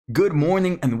Good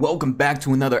morning and welcome back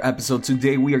to another episode.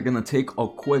 Today we are going to take a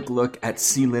quick look at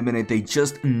Sea Limited. They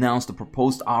just announced a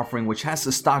proposed offering which has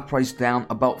the stock price down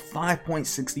about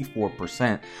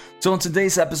 5.64%. So in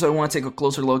today's episode I want to take a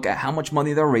closer look at how much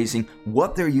money they're raising,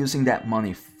 what they're using that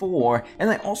money for,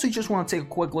 and I also just want to take a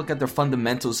quick look at their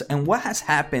fundamentals and what has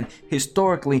happened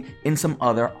historically in some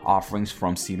other offerings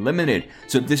from Sea Limited.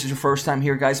 So if this is your first time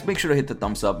here, guys, make sure to hit the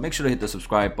thumbs up, make sure to hit the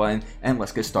subscribe button, and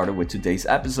let's get started with today's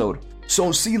episode.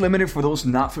 So Sea Limited, for those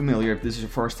not familiar, if this is your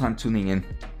first time tuning in,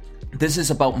 this is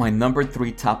about my number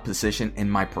 3 top position in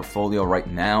my portfolio right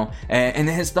now, and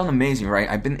it has done amazing, right?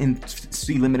 I've been in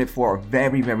Sea Limited for a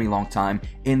very long time.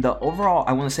 In the overall,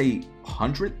 I want to say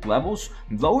 100 levels,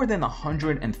 lower than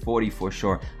 140 for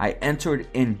sure. I entered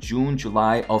in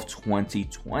July of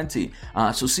 2020.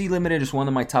 So Sea Limited is one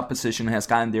of my top positions, has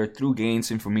gotten there through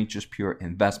gains and for me just pure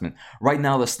investment. Right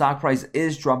now the stock price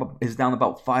is down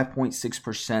about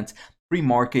 5.6%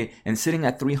 pre-market and sitting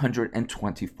at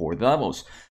 324 levels.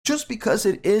 Just because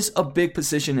it is a big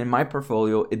position in my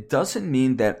portfolio, it doesn't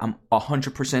mean that I'm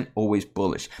 100% always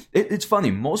bullish. It's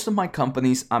funny, most of my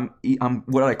companies, I'm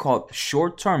what I call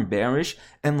short-term bearish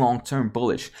and long-term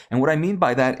bullish. And what I mean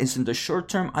by that is in the short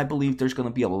term, I believe there's going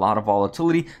to be a lot of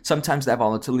volatility. Sometimes that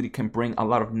volatility can bring a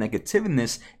lot of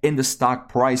negativeness in the stock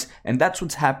price, and that's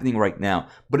what's happening right now.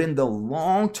 But in the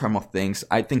long term of things,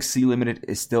 I think Sea Limited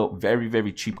is still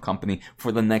very cheap company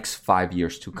for the next 5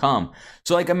 years to come.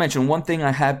 So like I mentioned, one thing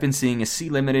I have been seeing is Sea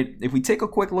Limited. If we take a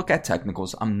quick look at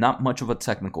technicals, I'm not much of a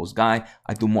technicals guy.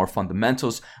 I do more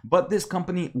fundamentals, but this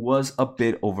company was a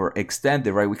bit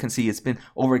overextended, right? We can see it's been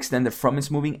overextended from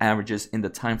its moving averages in the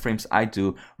time frames I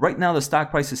do. Right now, the stock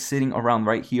price is sitting around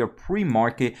right here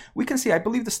pre-market. We can see, I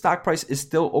believe the stock price is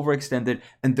still overextended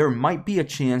and there might be a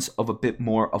chance of a bit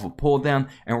more of a pull down.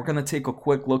 And we're going to take a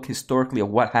quick look historically at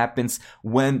what happens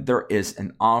when there is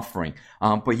an offering.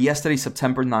 But yesterday,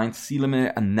 September 9th, Sea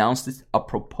Limited announced a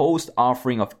proposed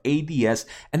offering of ADS,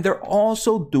 and they're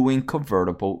also doing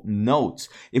convertible notes.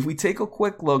 If we take a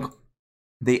quick look,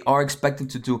 they are expected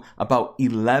to do about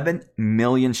 11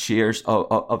 million shares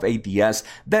of ADS.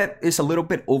 That is a little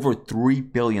bit over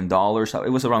 $3 billion.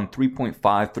 It was around 3.5,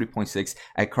 3.6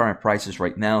 at current prices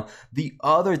right now. The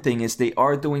other thing is they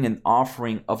are doing an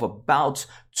offering of about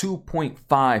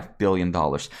 $2.5 billion.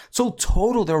 So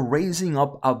total, they're raising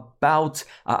up about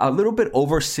a little bit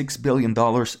over $6 billion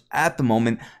at the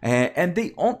moment. And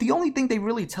the only thing they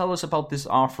really tell us about this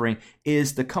offering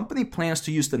is the company plans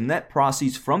to use the net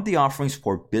proceeds from the offerings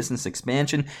for business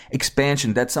expansion.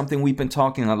 That's something we've been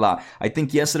talking a lot. I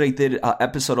think yesterday I did an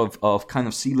episode of kind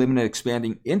of Sea Limited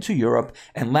expanding into Europe.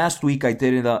 And last week I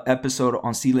did an episode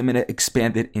on Sea Limited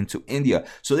expanded into India.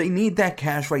 So they need that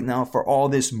cash right now for all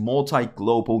this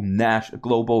global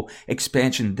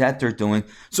expansion that they're doing.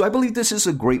 So I believe this is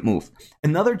a great move.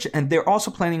 And they're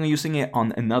also planning on using it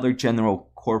on another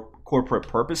general corporate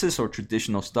purposes or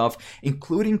traditional stuff,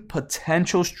 including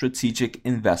potential strategic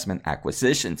investment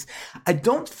acquisitions. I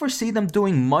don't foresee them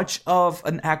doing much of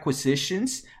an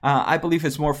acquisitions. I believe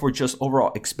it's more for just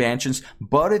overall expansions.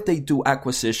 But if they do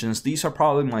acquisitions, these are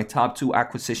probably my top 2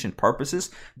 acquisition purposes.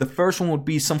 The first one would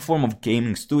be some form of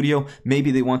gaming studio.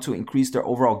 Maybe they want to increase their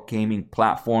overall gaming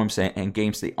platforms and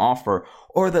games they offer.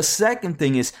 Or the second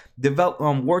thing is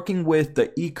working with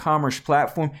the e-commerce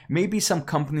platform, maybe some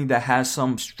company that has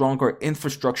some stronger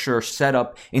infrastructure set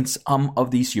up in some of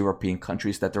these European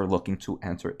countries that they're looking to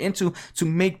enter into to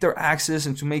make their access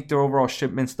and to make their overall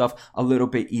shipment stuff a little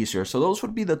bit easier. So those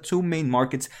would be the 2 main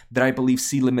markets that I believe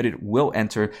Sea Limited will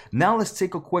enter. Now let's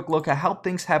take a quick look at how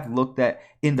things have looked at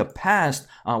in the past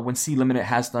when Sea Limited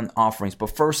has done offerings.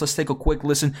 But first, let's take a quick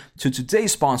listen to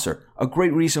today's sponsor, a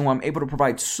great reason why I'm able to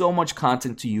provide so much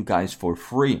content to you guys for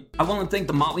free. I want to thank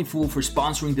The Motley Fool for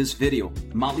sponsoring this video.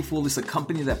 The Motley Fool is a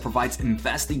company that provides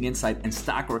investing insight and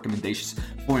stock recommendations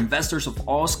for investors of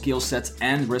all skill sets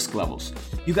and risk levels.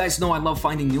 You guys know I love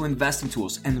finding new investing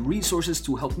tools and resources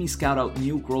to help me scout out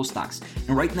new growth stocks.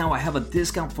 And right now I have a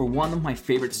discount for one of my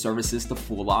favorite services The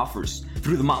Fool offers.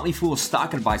 Through The Motley Fool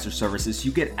Stock Advisor services,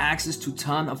 you get access to a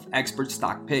ton of expert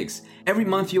stock picks. Every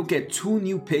month you'll get 2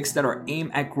 new picks that are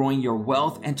aimed at growing your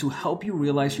wealth and to help you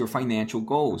realize your financial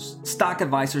goals. Stock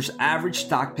Advisor's average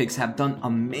stock picks have done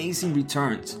amazing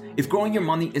returns. If growing your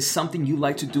money is something you'd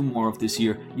like to do more of this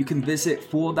year, you can visit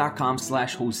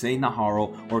fool.com/Jose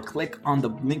Najarro or click on the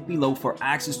link below for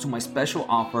access to my special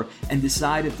offer and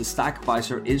decide if the Stock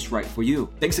Advisor is right for you.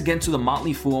 Thanks again to The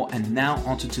Motley Fool, and now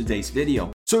onto today's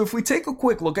video. So if we take a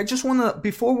quick look, I just want to,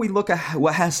 before we look at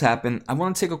what has happened, I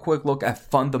want to take a quick look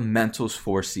at fundamentals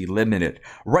for Sea Limited.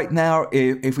 Right now,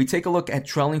 if we take a look at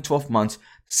trailing 12 months,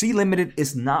 Sea Limited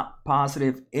is not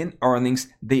positive in earnings.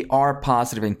 They are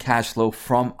positive in cash flow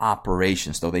from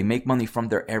operations, though. They make money from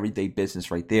their everyday business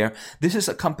right there. This is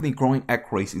a company growing at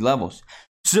crazy levels.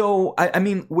 So, I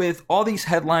mean, with all these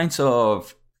headlines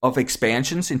of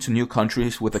expansions into new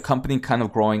countries, with the company kind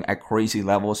of growing at crazy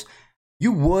levels,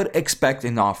 you would expect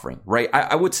an offering, right?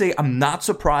 I would say I'm not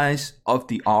surprised of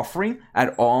the offering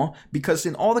at all, because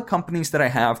in all the companies that I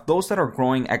have, those that are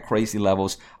growing at crazy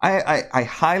levels, I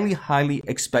highly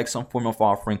expect some form of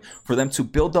offering for them to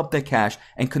build up their cash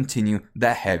and continue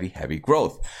that heavy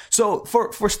growth. So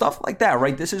for stuff like that,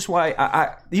 right? This is why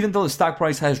I even though the stock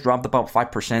price has dropped about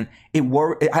 5%,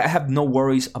 I have no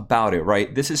worries about it,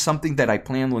 right? This is something that I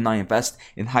plan when I invest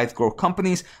in high growth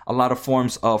companies. A lot of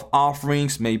forms of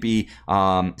offerings, maybe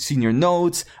senior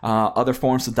notes, other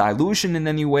forms of dilution in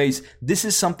any ways. This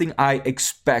is something I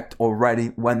expect already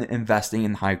when investing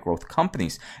in high growth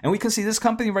companies. And we can see this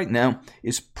company right now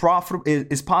is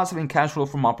positive in cash flow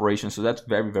from operations. So that's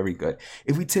very good.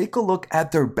 If we take a look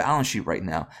at their balance sheet right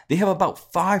now, they have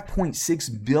about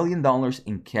 $5.6 billion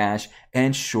in cash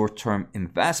and short-term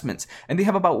investments. And they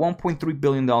have about $1.3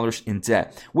 billion in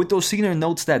debt. With those senior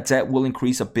notes, that debt will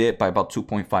increase a bit by about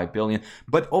 $2.5 billion.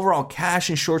 But overall cash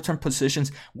and short-term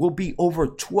positions will be over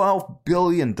 $12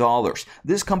 billion.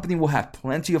 This company will have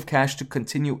plenty of cash to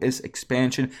continue its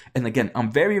expansion. And again,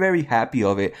 I'm very happy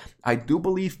of it. I do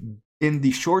believe in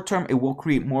the short term, it will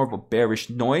create more of a bearish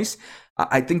noise.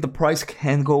 I think the price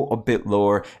can go a bit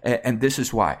lower, and this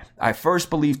is why. I first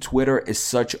believe Twitter is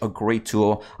such a great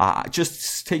tool.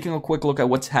 Just taking a quick look at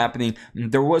what's happening,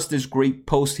 there was this great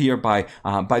post here by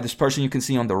this person you can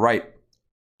see on the right.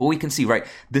 Well, we can see, right,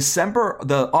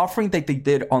 the offering that they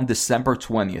did on December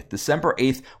 20th, December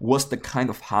 8th was the kind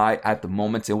of high at the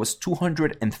moment. It was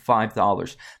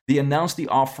 $205. They announced the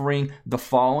offering the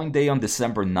following day on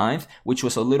December 9th, which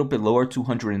was a little bit lower,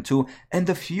 $202. And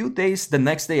the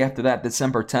next day after that,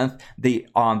 December 10th,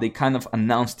 they kind of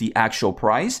announced the actual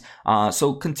price.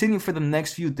 So continue for the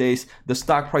next few days, the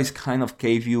stock price kind of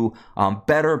gave you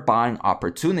better buying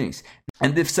opportunities.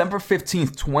 And December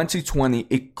 15th, 2020,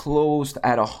 it closed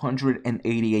at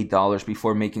 $188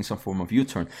 before making some form of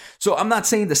U-turn. So I'm not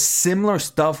saying the similar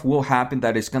stuff will happen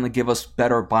that is going to give us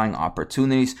better buying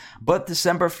opportunities, but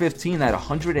December 15th at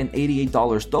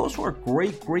 $188, those were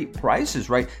great prices,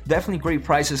 right? Definitely great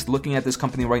prices looking at this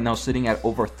company right now sitting at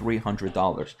over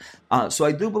 $300. So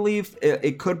I do believe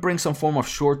it could bring some form of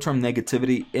short-term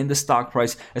negativity in the stock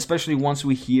price, especially once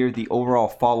we hear the overall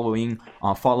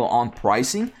follow-on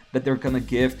pricing that they're going to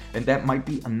give, and that might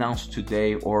be announced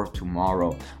today or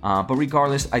tomorrow. But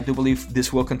regardless, I do believe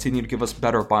this will continue to give us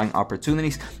better buying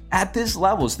opportunities at these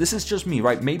levels. This is just me,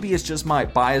 right? Maybe it's just my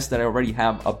bias that I already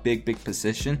have a big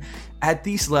position. At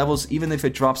these levels, even if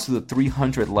it drops to the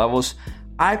 300 levels,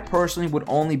 I personally would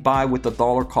only buy with the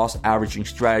dollar cost averaging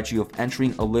strategy of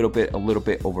entering a little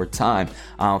bit over time.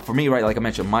 For me, right, like I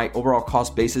mentioned, my overall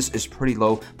cost basis is pretty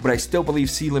low, but I still believe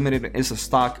Sea Limited is a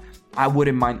stock I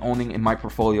wouldn't mind owning in my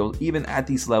portfolio, even at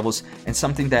these levels, and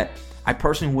something that I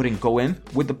personally wouldn't go in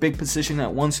with the big position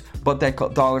at once, but that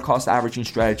dollar cost averaging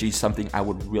strategy is something I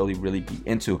would really be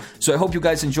into. So I hope you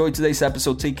guys enjoyed today's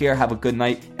episode. Take care, have a good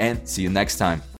night, and see you next time.